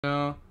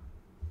Yeah.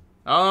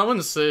 I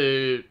wouldn't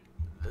say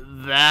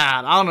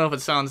that. I don't know if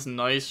it sounds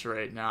nice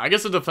right now. I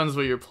guess it depends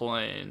what you're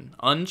playing.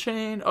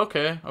 Unchained?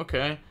 Okay,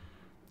 okay.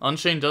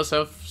 Unchained does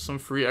have some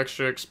free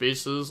extra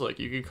spaces. Like,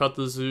 you could cut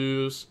the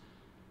Zeus.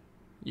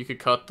 You could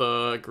cut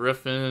the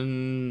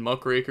Griffin,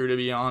 Muckraker, to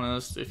be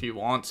honest, if you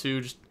want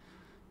to. Just,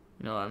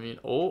 you know what I mean?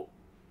 Oh.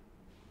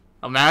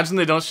 Imagine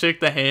they don't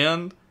shake the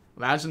hand.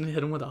 Imagine they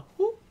hit him with a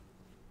whoop.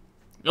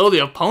 Oh,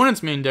 the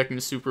opponent's main decking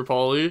Super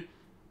Poly.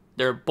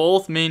 They're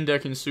both main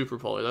decking Super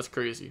Poly. That's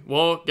crazy.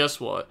 Well, guess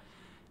what?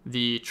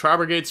 The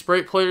Tri-Brigade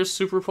Spright player's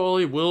Super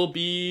Poly will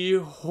be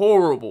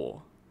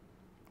horrible.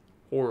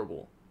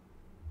 Horrible.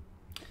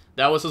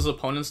 That was his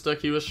opponent's deck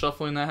he was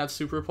shuffling that had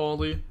Super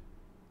Poly.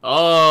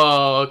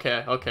 Oh,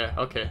 okay, okay,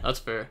 okay. That's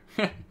fair.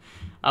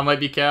 I might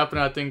be capping.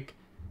 I think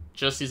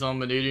Jesse's on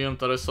Vanadium.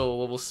 Thought I saw a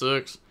level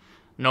 6.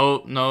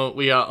 Nope, no.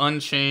 We got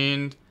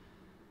Unchained.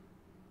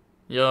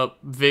 Yup,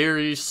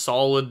 very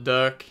solid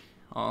deck.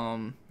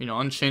 You know,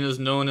 Unchained is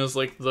known as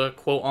like the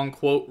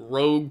quote-unquote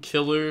rogue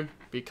killer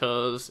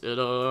because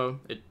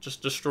it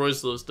just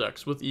destroys those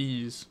decks with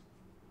ease.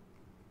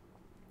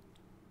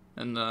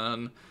 And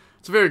then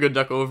it's a very good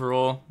deck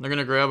overall. They're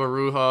gonna grab a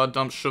Ruha,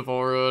 dump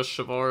Shavara,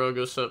 Shavara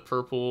go set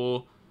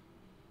purple.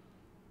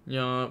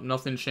 Yup,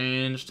 nothing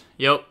changed.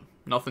 Yep,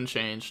 nothing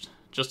changed.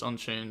 Just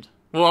Unchained.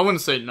 Well, I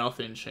wouldn't say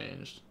nothing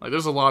changed. Like,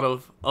 there's a lot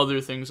of other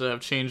things that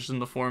have changed in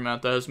the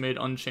format that has made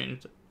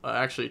Unchained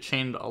actually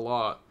chained a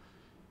lot.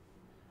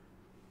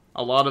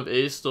 A lot of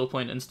A's still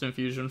playing Instant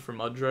Fusion for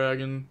Mud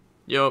Dragon.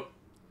 Yup.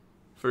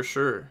 For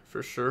sure.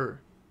 For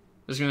sure.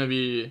 There's going to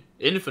be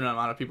infinite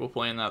amount of people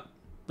playing that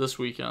this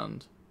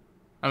weekend.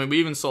 I mean, we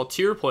even saw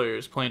tier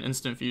players playing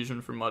Instant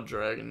Fusion for Mud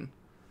Dragon.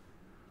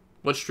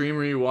 What stream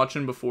were you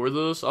watching before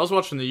this? I was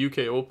watching the UK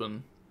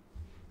Open.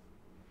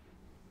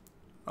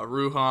 A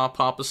Ruha,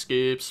 Pop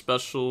Escape,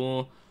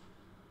 Special.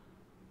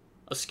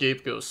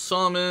 Escape Go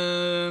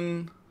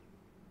Summon.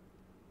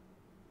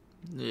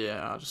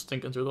 Yeah, just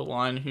thinking through the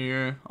line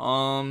here.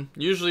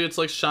 Usually it's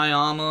like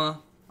Shyama.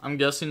 I'm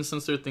guessing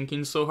since they're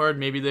thinking so hard,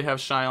 maybe they have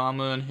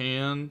Shyama in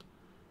hand.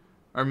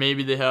 Or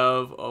maybe they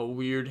have a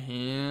weird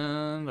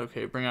hand.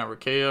 Okay, bring out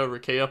Rikeya.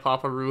 Rikeya,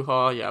 Papa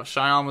Ruha. Yeah, if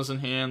Shyama's in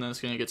hand, then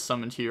it's going to get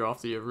summoned here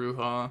off the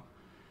Ruha.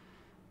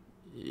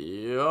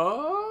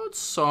 Yeah,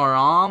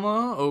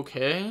 Sarama.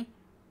 Okay.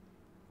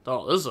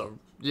 Oh, this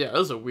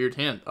is a weird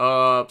hand.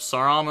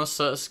 Sarama,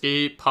 Set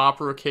Escape, Pop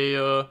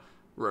Rikeya.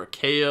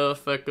 Rikeya,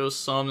 effect goes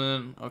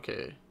summon.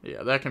 Okay,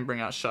 yeah, that can bring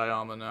out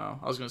Shyama now.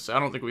 I was gonna say, I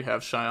don't think we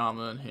have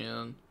Shyama in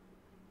hand.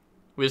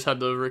 We just had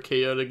the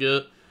Rikeya to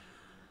get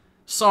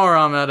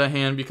Sarama out of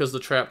hand because the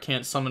trap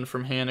can't summon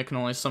from hand, it can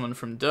only summon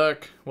from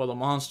deck, while the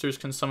monsters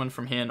can summon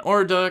from hand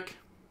or deck.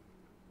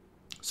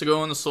 So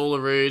go into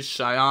Solar Rage,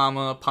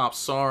 Shyama, pop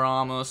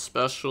Sarama,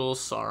 special,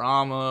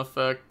 Sarama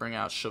effect, bring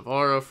out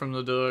Shavara from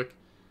the deck.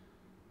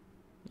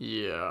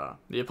 Yeah,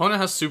 the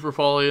opponent has Super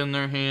Poly in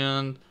their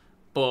hand,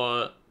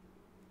 but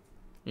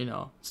you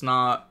know, it's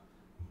not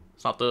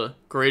the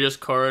greatest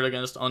card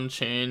against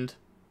Unchained.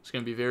 It's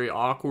gonna be very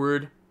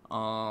awkward.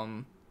 Yeah,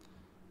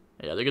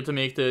 they get to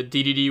make the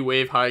DDD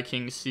Wave High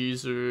King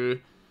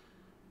Caesar.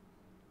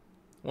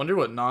 Wonder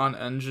what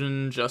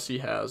non-engine Jesse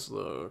has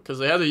though, because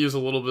they had to use a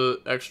little bit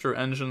extra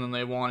engine than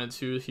they wanted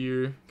to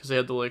here, because they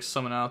had to like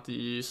summon out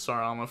the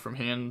Sarama from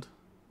hand.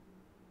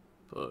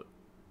 But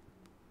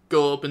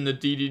go up in the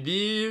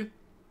DDD.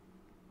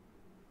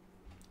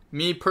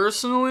 Me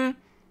personally,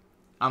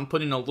 I'm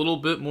putting a little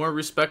bit more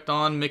respect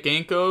on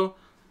McAnko.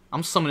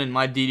 I'm summoning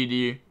my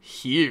DDD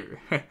here.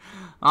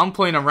 I'm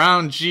playing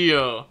around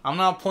YuGiOh. I'm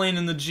not playing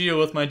in the YuGiOh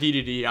with my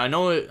DDD. I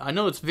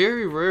know it's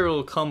very rare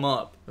it'll come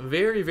up.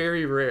 Very,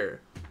 very rare.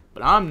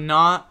 But I'm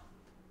not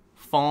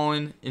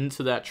falling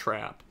into that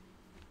trap.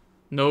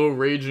 No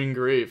Raging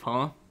Grave,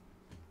 huh?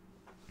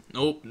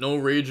 Nope, no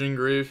Raging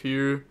Grave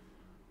here.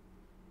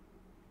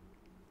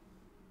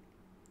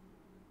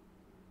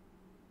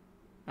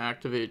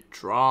 Activate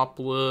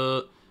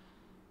Droplet.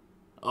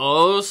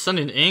 Oh,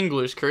 sending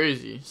Angler's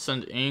crazy.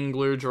 Send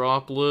Angler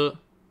Droplet.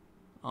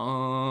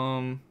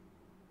 I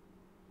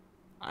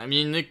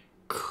mean, it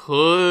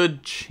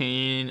could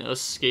chain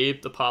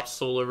Escape the Pop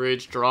Solar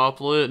Rage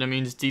Droplet. That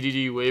means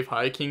DDD Wave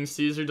High King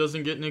Caesar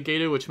doesn't get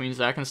negated, which means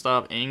that can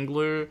stop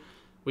Angler.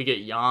 We get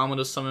Yama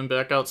to summon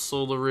back out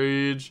Solar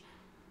Rage.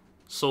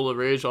 Solar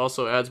Rage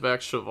also adds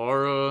back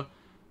Shavara.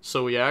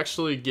 So we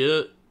actually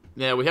get...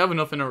 Yeah, we have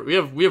enough... We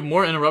have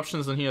more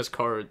interruptions than he has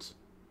cards.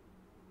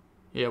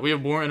 Yeah, we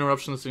have more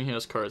interruptions than he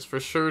has cards.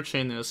 For sure,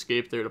 chain the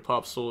Escape there to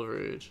pop Solar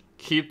Rage.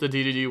 Keep the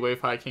DDD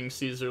Wave High King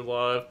Caesar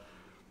live.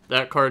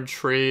 That card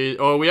trade...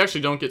 Oh, we actually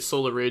don't get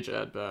Solar Rage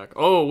add back.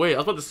 Oh, wait, I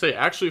was about to say,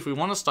 actually, if we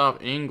want to stop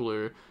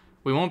Angler,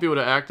 we won't be able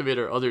to activate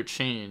our other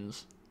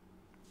chains.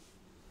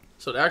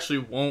 So it actually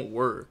won't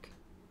work.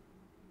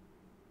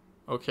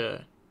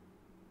 Okay.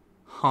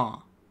 Huh.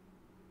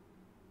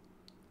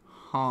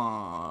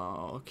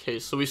 Okay,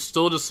 so we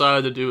still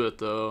decided to do it,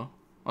 though.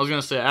 I was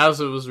gonna say,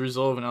 as it was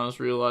resolving, I was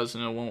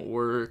realizing it won't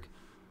work.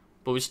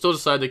 But we still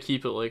decided to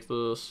keep it like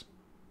this.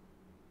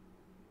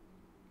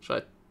 Which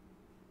I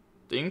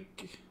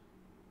think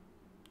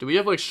Do we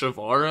have like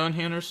Shavara in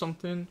hand or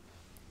something?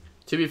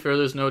 To be fair,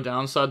 there's no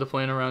downside to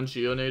playing around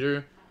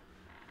Geonator.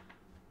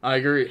 I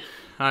agree.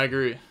 I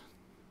agree.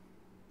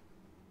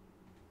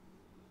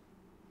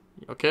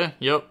 Okay,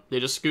 yep. They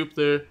just scooped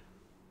there.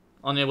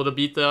 Unable to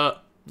beat that.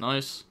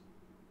 Nice.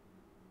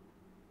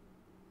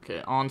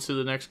 Okay, on to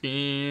the next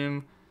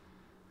game.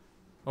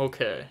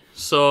 Okay,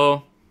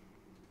 so...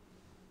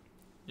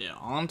 yeah,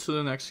 on to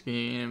the next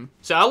game.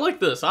 See, I like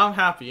this. I'm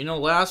happy. You know,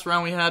 last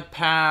round we had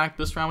Pack.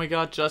 This round we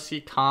got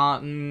Jesse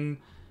Kotton.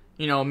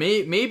 You know,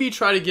 maybe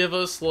try to give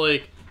us,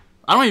 like...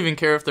 I don't even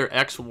care if they're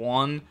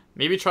X1.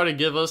 Maybe try to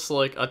give us,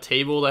 like, a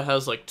table that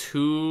has, like,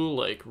 2,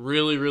 like,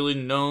 really, really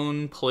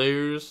known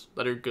players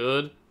that are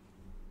good.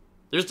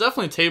 There's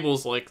definitely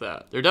tables like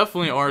that. There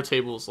definitely are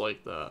tables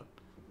like that.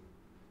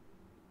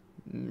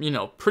 You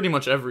know, pretty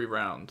much every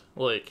round.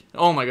 Like,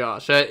 oh my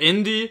gosh. At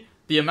Indy,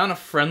 the amount of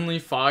friendly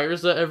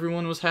fires that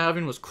everyone was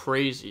having was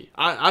crazy.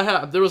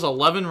 There was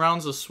 11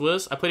 rounds of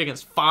Swiss. I played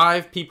against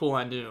 5 people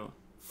I knew.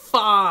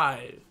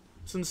 5!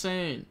 It's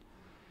insane.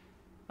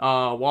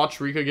 Watch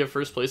Rika get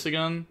first place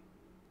again.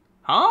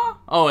 Huh?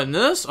 Oh, in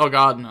this? Oh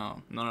god,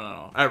 no.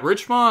 No. At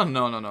Richmond?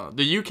 No.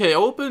 The UK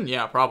Open?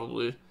 Yeah,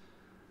 probably.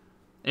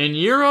 In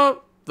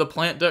Europe, the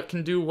plant deck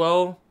can do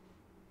well.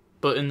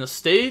 But in the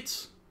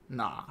States?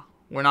 Nah.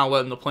 We're not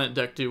letting the plant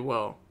deck do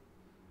well.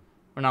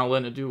 We're not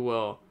letting it do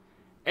well.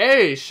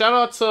 Hey, shout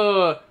out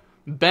to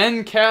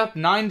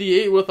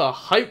BenCap98 with a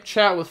hype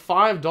chat with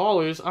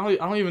 $5. I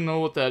don't even know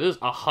what that is.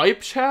 A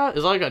hype chat?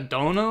 Is that like a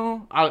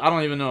dono? I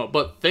don't even know.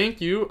 But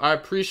thank you. I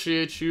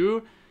appreciate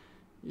you.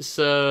 You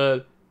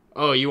said,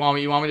 oh, you want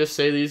me to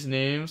say these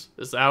names?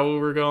 Is that where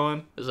we're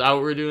going? Is that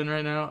what we're doing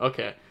right now?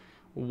 Okay.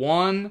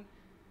 1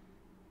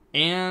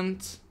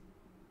 and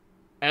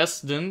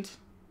Esdent.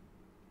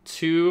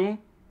 2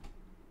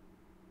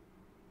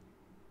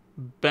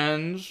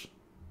 Benj.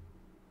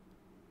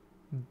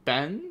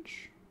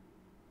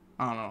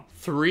 I don't know.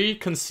 3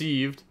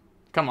 conceived.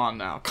 Come on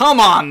now. Come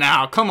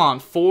on.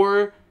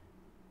 4.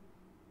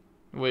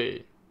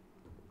 Wait.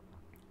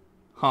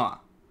 Huh.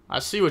 I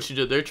see what you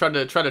did there. Try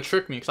to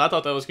trick me because I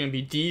thought that was gonna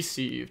be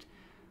deceived,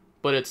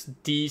 but it's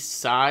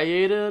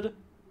decided.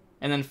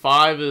 And then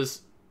 5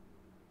 is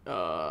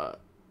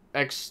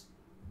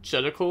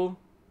exegetical.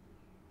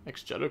 I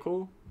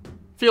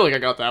feel like I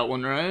got that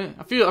one right.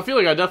 I feel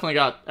like I definitely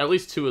got at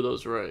least 2 of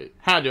those right.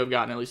 Had to have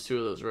gotten at least 2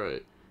 of those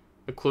right.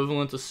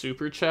 Equivalent to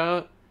super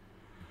chat.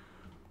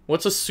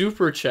 What's a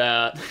super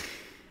chat?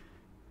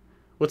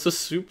 What's a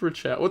super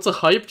chat? What's a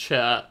hype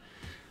chat?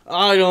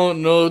 I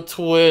don't know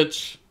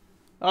Twitch.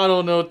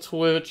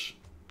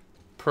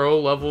 Pro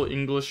level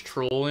English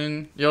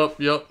trolling. Yup.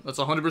 That's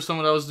 100%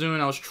 what I was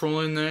doing. I was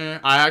trolling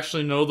there. I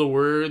actually know the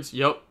words.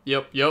 Yup.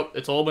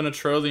 It's all been a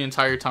troll the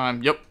entire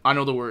time. Yup, I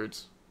know the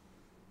words.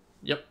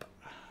 Yup.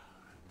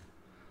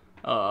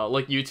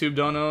 Like YouTube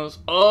donos.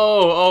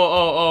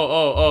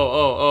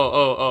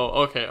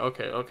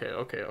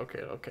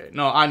 Okay.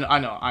 No, I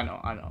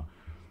know.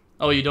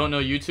 Oh, you don't know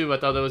YouTube? I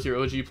thought that was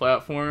your OG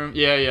platform.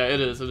 Yeah,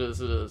 it is.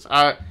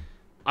 I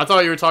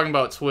thought you were talking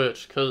about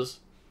Twitch,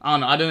 cause I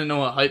don't know. I didn't know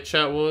what hype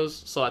chat was,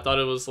 so I thought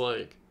it was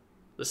like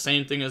the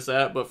same thing as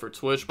that, but for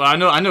Twitch. But I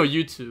know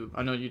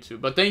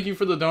YouTube. But thank you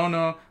for the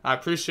dono. I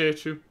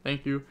appreciate you.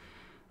 Thank you.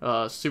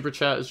 Super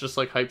chat is just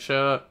like hype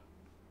chat.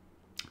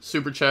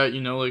 Super chat,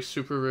 you know, like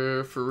super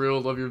rare, for real,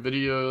 love your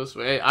videos.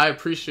 Hey, I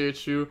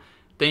appreciate you.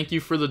 Thank you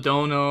for the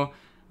dono.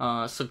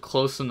 Said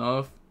close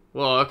enough.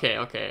 Well, okay.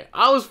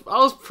 I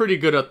was pretty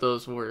good at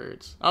those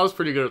words. I was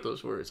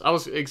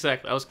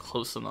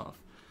close enough.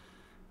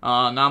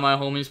 Now my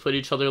homies played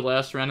each other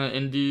last round at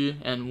Indy,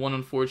 and one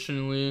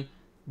unfortunately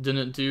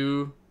didn't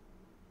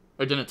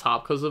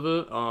top because of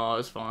it.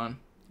 It's fine.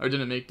 Or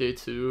didn't make day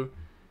 2.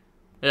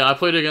 Yeah, I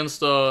played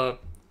against a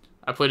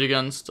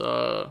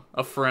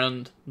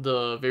friend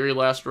the very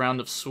last round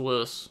of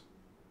Swiss,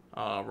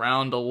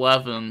 round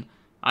 11.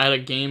 I had a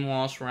game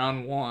loss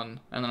round 1,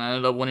 and then I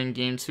ended up winning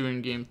game 2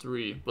 and game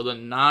 3, but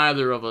then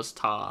neither of us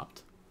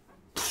topped.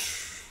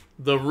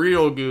 The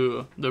real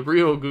goo.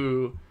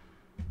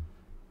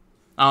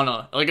 I don't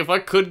know. Like, if I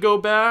could go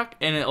back,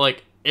 and it,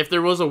 like, if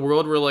there was a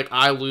world where, like,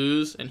 I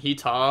lose and he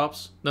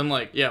tops, then,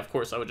 like, yeah, of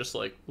course, I would just,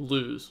 like,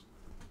 lose.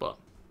 But,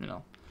 you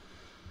know,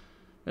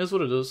 it is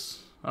what it is.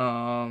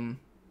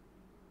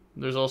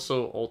 There's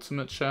also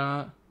Ultimate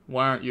Chat.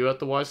 Why aren't you at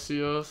the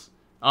YCS?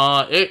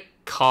 It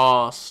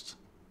cost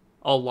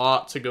a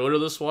lot to go to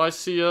this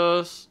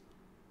YCS,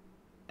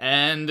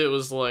 and it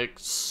was like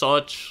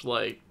such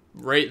like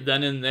right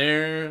then and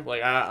there.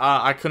 Like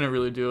I couldn't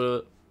really do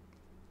it.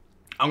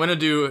 I'm gonna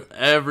do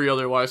every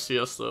other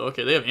YCS though.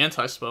 Okay, they have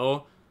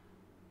anti-spell.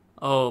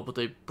 Oh, but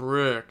they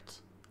bricked.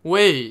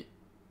 Wait,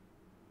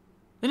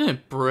 they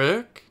didn't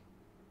brick?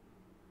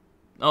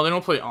 Oh, they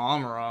don't play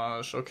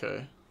Amirage.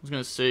 Okay. I was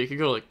gonna say, you could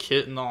go like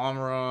Kit and the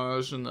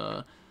Amirage and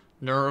the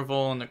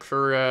Nerval and the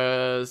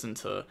Kurez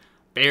into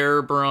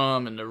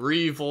Bearbrum and the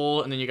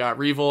Revol, and then you got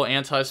Revol,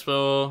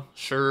 Anti-Spell.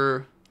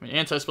 Sure. I mean,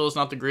 Anti-Spell is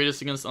not the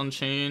greatest against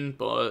Unchained,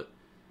 but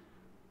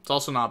it's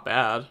also not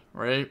bad,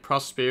 right?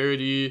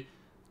 Prosperity,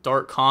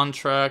 Dark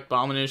Contract,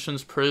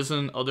 Abomination's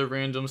Prison, other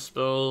random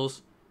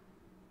spells.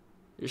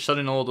 You're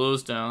shutting all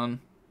those down.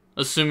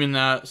 Assuming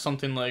that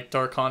something like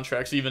Dark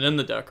Contract's even in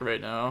the deck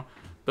right now.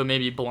 But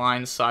maybe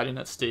Blindsiding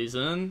that stays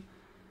in.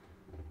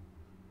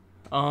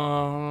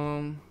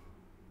 Oh,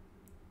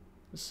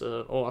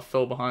 I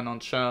fell behind on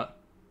chat.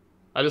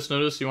 I just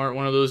noticed you aren't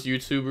one of those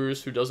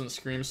YouTubers who doesn't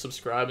scream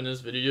subscribe in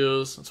his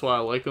videos. That's why I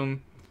like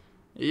them.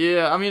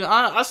 Yeah, I mean,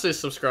 I say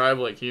subscribe,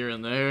 like, here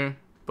and there.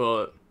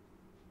 But,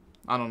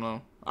 I don't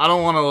know. I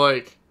don't want to,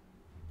 like...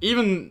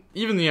 Even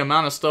the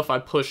amount of stuff I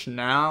push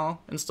now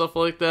and stuff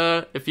like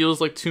that, it feels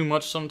like too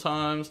much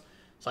sometimes.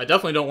 So I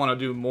definitely don't want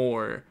to do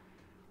more.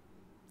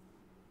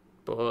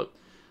 But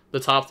the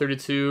top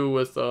 32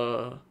 with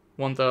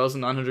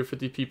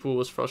 1,950 people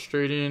was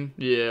frustrating.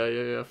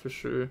 Yeah, for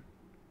sure.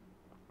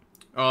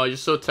 You're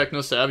so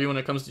techno-savvy when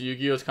it comes to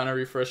Yu-Gi-Oh! It's kind of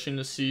refreshing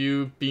to see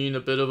you being a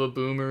bit of a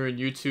boomer in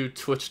YouTube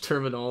Twitch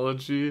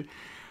terminology.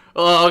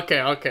 Oh, okay,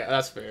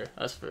 that's fair.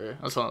 That's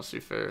honestly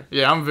fair.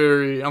 Yeah, I'm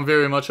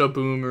very much a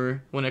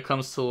boomer when it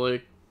comes to,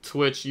 like,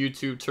 Twitch,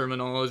 YouTube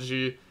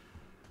terminology.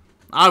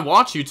 I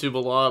watch YouTube a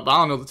lot, but I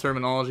don't know the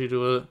terminology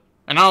to it.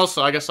 And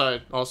I guess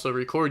I also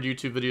record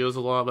YouTube videos a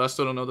lot, but I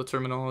still don't know the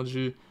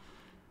terminology.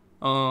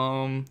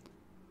 Yeah,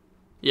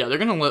 they're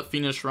gonna let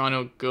Phoenix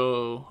Rhino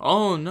go.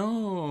 Oh,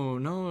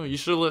 no, you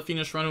should have let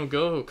Phoenix Rhino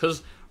go,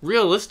 because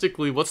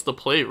realistically, what's the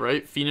play,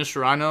 right? Phoenix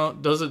Rhino,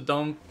 does it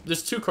dump...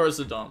 There's two cards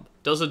to dump.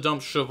 Does it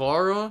dump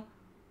Shavara,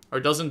 or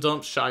doesn't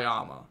dump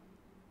Shyama?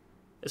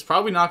 It's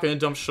probably not going to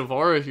dump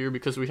Shavara here,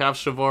 because we have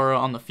Shavara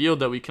on the field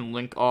that we can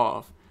link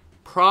off.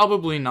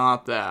 Probably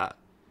not that.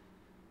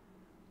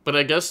 But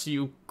I guess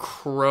you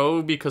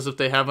crow, because if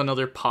they have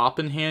another pop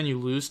in hand, you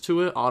lose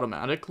to it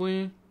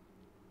automatically.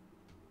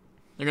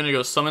 They're going to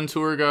go summon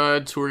Tour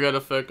Guide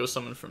effect, go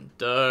summon from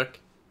deck.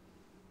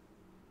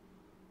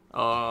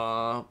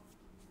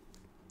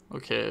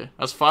 Okay,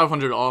 that's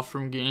 500 off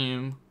from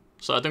game.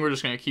 So I think we're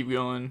just going to keep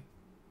going.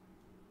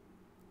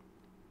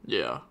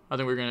 Yeah, I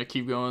think we're going to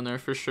keep going there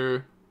for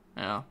sure.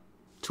 Yeah.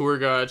 Tour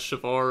Guide,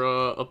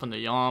 Shavara, up into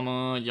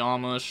Yama,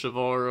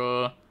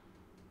 Shavara.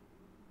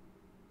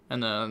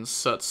 And then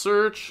set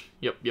search.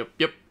 Yep.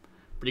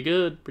 Pretty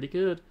good.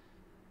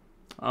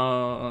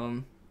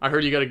 I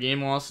heard you got a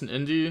game loss in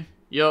Indy.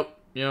 Yep,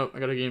 I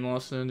got a game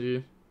loss in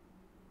Indy.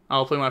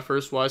 I'll play my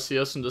first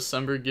YCS in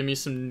December. Give me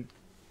some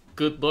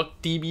good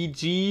luck,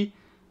 DBG.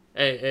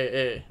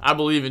 Hey, I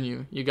believe in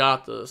you. You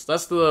got this.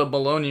 That's the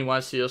baloney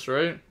YCS,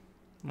 right?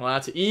 Well,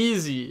 that's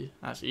easy.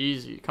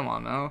 Come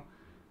on now.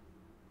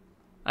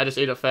 I just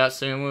ate a fat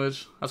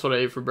sandwich. That's what I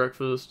ate for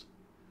breakfast.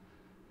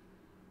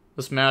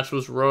 This match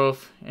was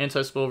rough.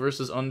 Anti-spell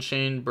versus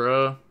Unchained,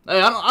 bruh.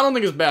 Hey, I don't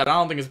think it's bad. I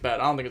don't think it's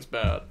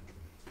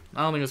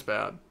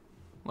bad.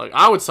 Like,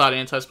 I would side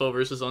Anti-spell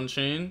versus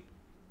Unchained,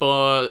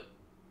 but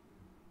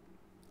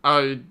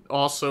I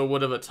also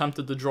would have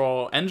attempted to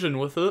draw Engine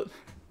with it.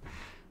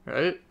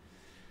 Right?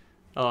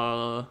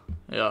 Yeah,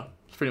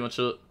 that's pretty much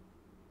it.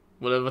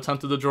 Would have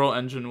attempted to draw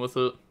Engine with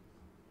it.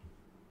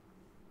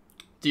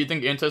 Do you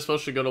think Anti-spell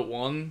should go to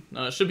 1?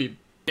 No, it should be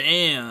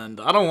banned.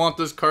 I don't want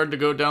this card to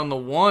go down to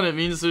 1. It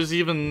means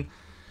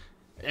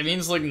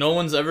like no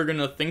one's ever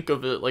gonna think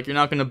of it. Like, you're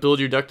not gonna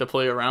build your deck to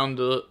play around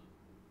it.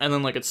 And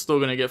then, like, it's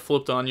still gonna get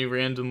flipped on you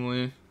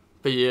randomly.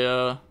 But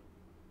yeah.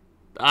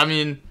 I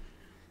mean,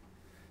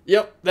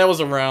 yep, that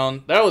was a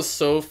round. That was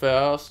so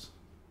fast.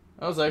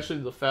 That was actually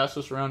the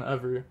fastest round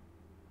ever.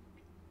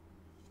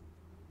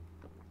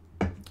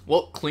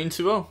 Well, clean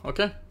 2-0.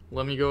 Okay.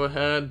 Let me go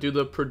ahead, do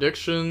the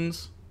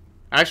predictions.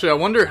 Actually, I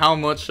wonder how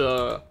much,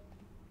 okay,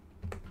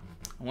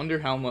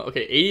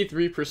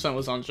 83%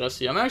 was on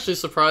Jesse. I'm actually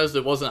surprised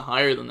it wasn't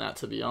higher than that,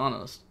 to be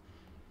honest.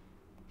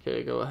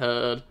 Okay, go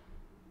ahead.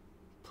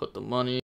 Put the money.